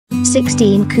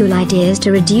16 cool ideas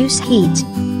to reduce heat.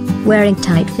 Wearing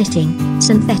tight-fitting,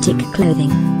 synthetic clothing.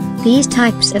 These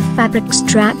types of fabrics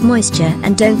trap moisture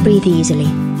and don't breathe easily,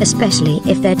 especially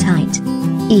if they're tight.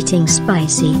 Eating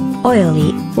spicy,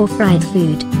 oily, or fried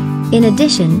food. In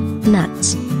addition,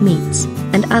 nuts, meats,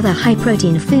 and other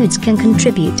high-protein foods can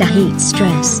contribute to heat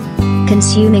stress.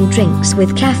 Consuming drinks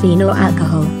with caffeine or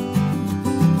alcohol.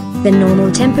 The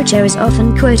normal temperature is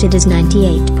often quoted as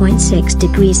 98.6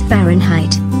 degrees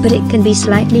Fahrenheit, but it can be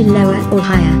slightly lower or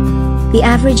higher. The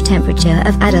average temperature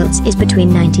of adults is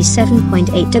between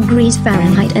 97.8 degrees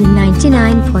Fahrenheit and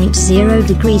 99.0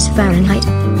 degrees Fahrenheit.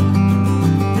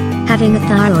 Having a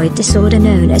thyroid disorder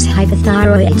known as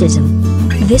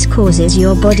hypothyroidism. This causes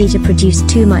your body to produce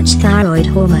too much thyroid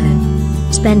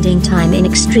hormone. Spending time in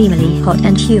extremely hot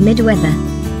and humid weather.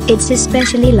 It's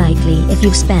especially likely if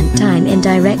you've spent time in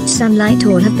direct sunlight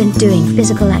or have been doing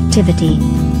physical activity.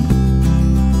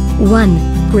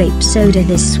 1. Grape soda.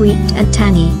 This sweet and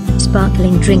tangy,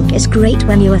 sparkling drink is great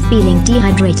when you are feeling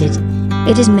dehydrated.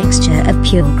 It is a mixture of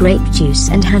pure grape juice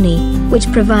and honey,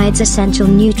 which provides essential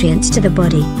nutrients to the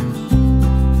body.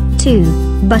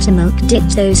 2. Buttermilk.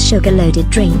 Ditch those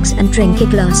sugar-loaded drinks and drink a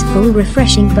glass full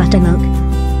refreshing buttermilk.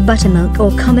 Buttermilk,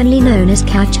 or commonly known as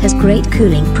couch, has great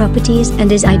cooling properties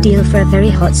and is ideal for a very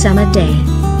hot summer day.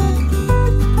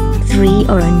 3.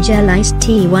 Orange iced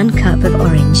tea. 1 cup of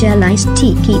orange iced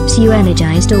tea keeps you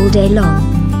energized all day long.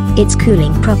 Its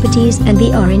cooling properties and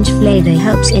the orange flavor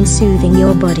helps in soothing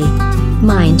your body,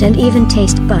 mind and even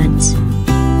taste buds.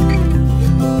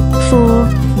 4.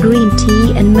 Green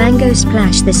tea and mango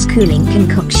splash. This cooling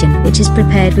concoction, which is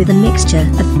prepared with a mixture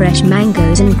of fresh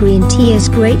mangoes and green tea, is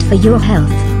great for your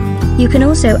health. You can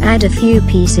also add a few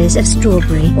pieces of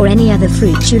strawberry or any other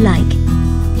fruit you like.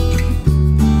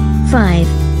 5.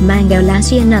 Mango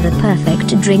lassi. Another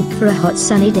perfect drink for a hot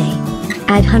sunny day.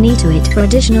 Add honey to it for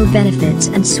additional benefits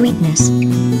and sweetness.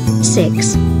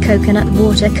 6. Coconut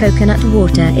water. Coconut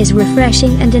water is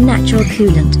refreshing and a natural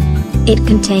coolant. It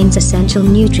contains essential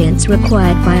nutrients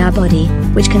required by our body,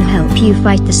 which can help you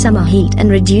fight the summer heat and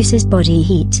reduces body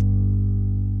heat.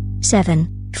 7.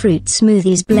 Fruit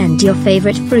smoothies. Blend your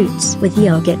favorite fruits with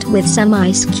yogurt with some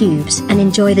ice cubes and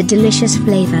enjoy the delicious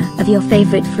flavor of your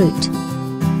favorite fruit.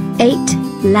 8.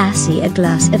 Lassi. A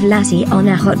glass of lassi on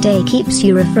a hot day keeps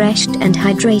you refreshed and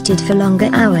hydrated for longer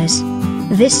hours.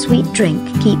 This sweet drink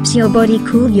keeps your body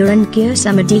cool and cures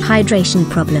summer dehydration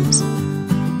problems.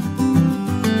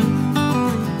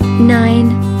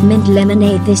 9. Mint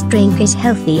lemonade. This drink is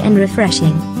healthy and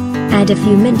refreshing. Add a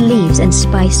few mint leaves and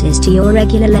spices to your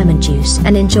regular lemon juice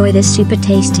and enjoy this super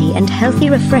tasty and healthy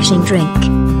refreshing drink.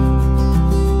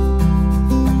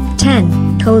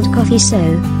 10. Cold coffee.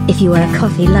 So, if you are a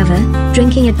coffee lover,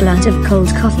 drinking a glass of cold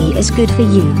coffee is good for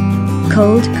you.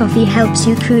 Cold coffee helps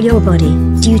you cool your body,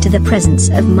 due to the presence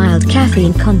of mild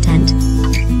caffeine content.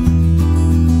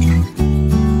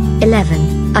 11.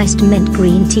 Iced mint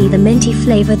green tea. The minty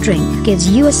flavor drink gives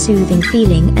you a soothing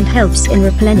feeling and helps in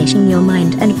replenishing your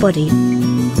mind and body.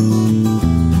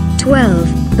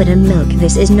 12. Buttermilk.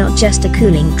 This is not just a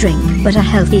cooling drink but a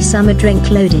healthy summer drink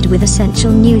loaded with essential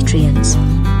nutrients.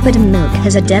 Buttermilk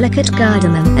has a delicate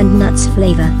cardamom and nuts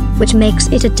flavor, which makes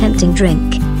it a tempting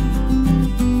drink.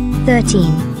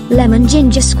 13. Lemon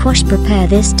ginger squash. Prepare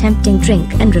this tempting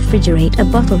drink and refrigerate a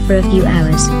bottle for a few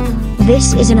hours.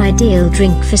 This is an ideal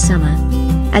drink for summer.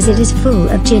 As it is full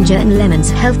of ginger and lemon's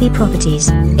healthy properties,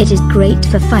 it is great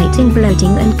for fighting bloating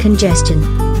and congestion.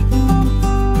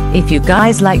 If you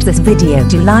guys liked this video,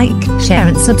 do like, share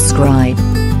and subscribe.